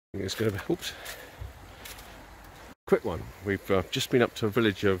It's going to be, oops, quick one. We've just been up to a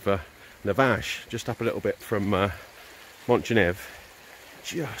village of Navage, just up a little bit from Montgenèvre.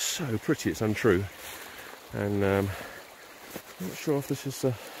 Just so pretty, it's untrue. And I'm not sure if this is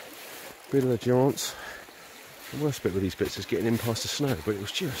the Ville de Durance. The worst bit with these bits is getting in past the snow, but it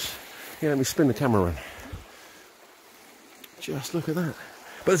was just, yeah, let me spin the camera around. Just look at that.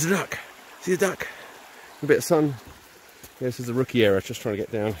 But there's a duck. See the duck? A bit of sun. Yeah, this is the rookie era, just trying to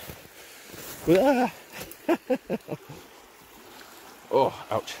get down. Ah! Oh,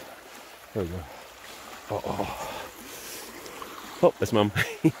 ouch. There we go. Oh, oh. Oh, there's Mum.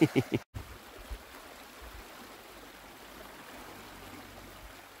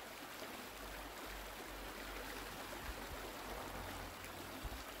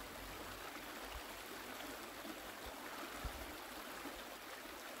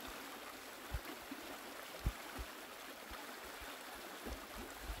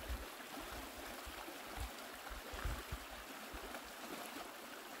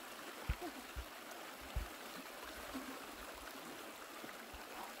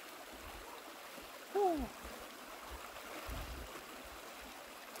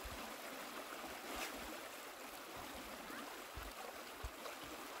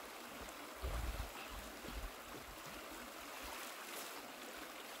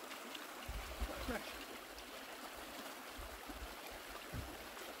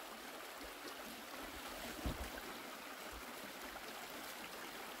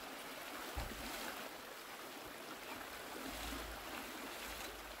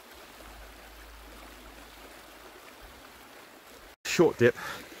 Short dip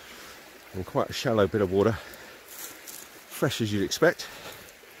and quite a shallow bit of water, fresh as you'd expect.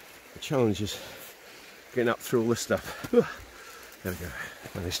 The challenge is getting up through all this stuff. There we go,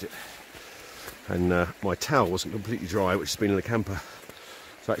 managed it. And my towel wasn't completely dry, which has been in the camper,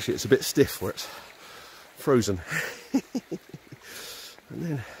 so actually it's a bit stiff where it's frozen. And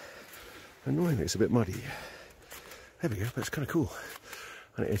then annoyingly it's a bit muddy. There we go, but it's kind of cool,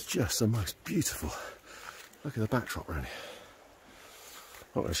 and it is just the most beautiful. Look at the backdrop around here.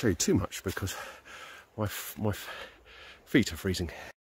 I'm not going to show you too much because my feet are freezing.